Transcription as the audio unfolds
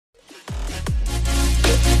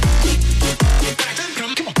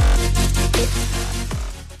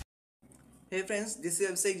Hey friends, this is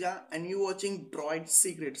Abhishek Jha and you watching Droid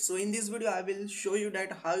Secrets. So in this video I will show you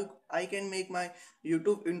that how I can make my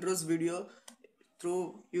YouTube intros video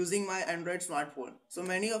through using my Android smartphone. So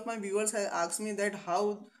many of my viewers have asked me that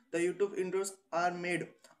how the YouTube intros are made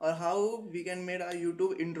or how we can make our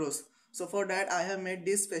YouTube intros. So for that I have made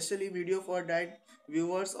this specially video for that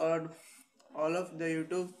viewers or all of the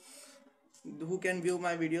YouTube who can view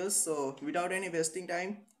my videos. So without any wasting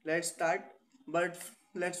time, let's start. But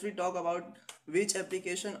let's we talk about which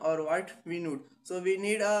application or what we need. So we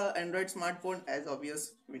need a Android smartphone, as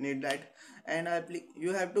obvious we need that, and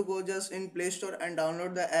you have to go just in Play Store and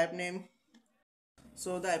download the app name.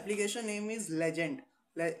 So the application name is Legend.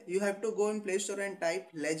 You have to go in Play Store and type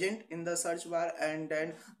Legend in the search bar, and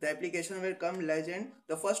then the application will come Legend.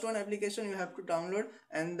 The first one application you have to download,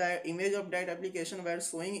 and the image of that application were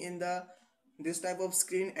showing in the this type of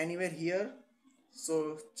screen anywhere here.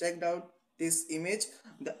 So checked out this image,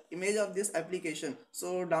 the image of this application.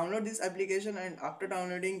 So download this application, and after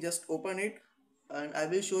downloading just open it, and I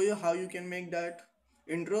will show you how you can make that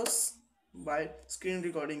intros by screen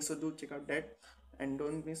recording. So do check out that and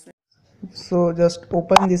don't miss it. So just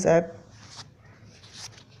open this app.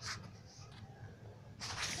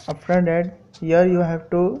 After that, here you have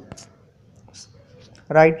to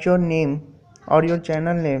write your name or your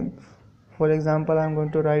channel name. For example, I'm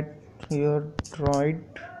going to write here Droid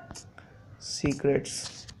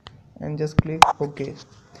Secrets and just click OK.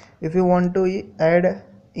 If you want to add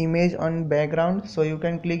image on background, so you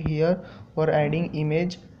can click here for adding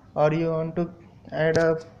image, or you want to add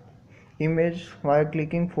a image while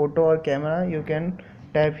clicking photo or camera, you can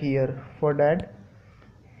tap here for that.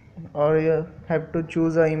 Or you have to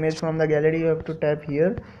choose an image from the gallery, you have to tap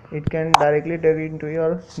here, it can directly take into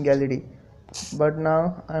your gallery. But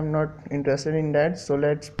now I'm not interested in that, so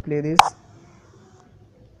let's play this.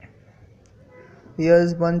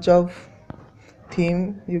 Here's bunch of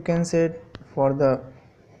theme you can set for the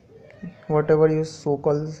whatever you so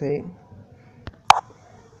called say.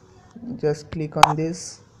 Just click on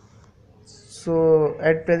this. So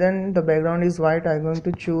at present the background is white. I'm going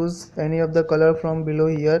to choose any of the color from below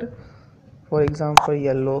here, for example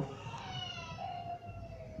yellow.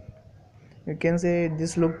 You can say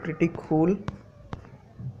this look pretty cool.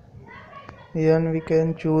 Here we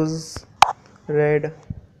can choose red,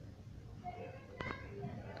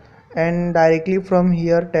 and directly from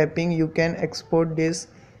here tapping you can export this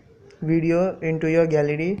video into your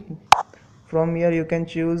gallery. From here you can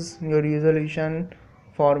choose your resolution,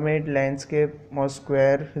 format, landscape or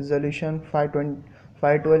square, resolution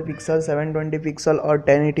 512 pixel, 720 pixel or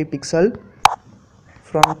 1080 pixel.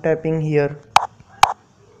 From tapping here,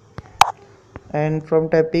 and from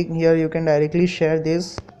tapping here you can directly share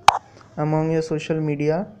this among your social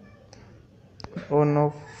media. Oh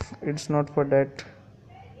no, it's not for that.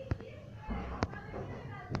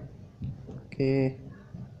 Okay,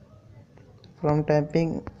 from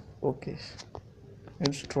tapping, okay,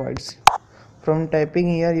 it's twice. From typing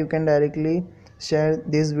here you can directly share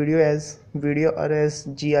this video as video or as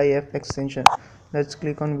GIF extension. Let's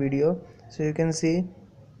click on video. So you can see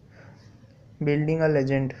building a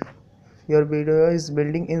legend. Your video is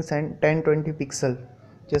building in 1020 pixel.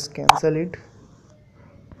 Just cancel it.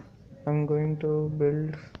 I'm going to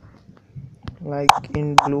build like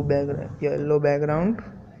in blue background, yellow background,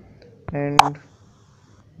 and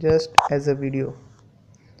just as a video.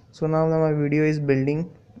 So now my video is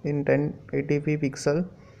building in 1080p pixel.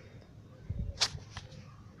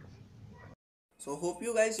 So hope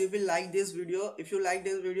you guys you will like this video. If you like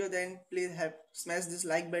this video, then please smash this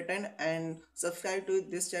like button and subscribe to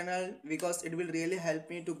this channel, because it will really help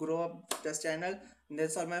me to grow up this channel.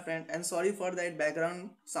 That's all my friend, and sorry for that background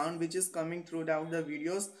sound which is coming throughout the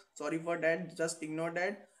videos. Sorry for that, just ignore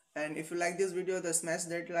that. And if you like this video, then smash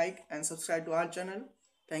that like and subscribe to our channel.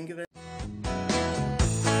 Thank you very much.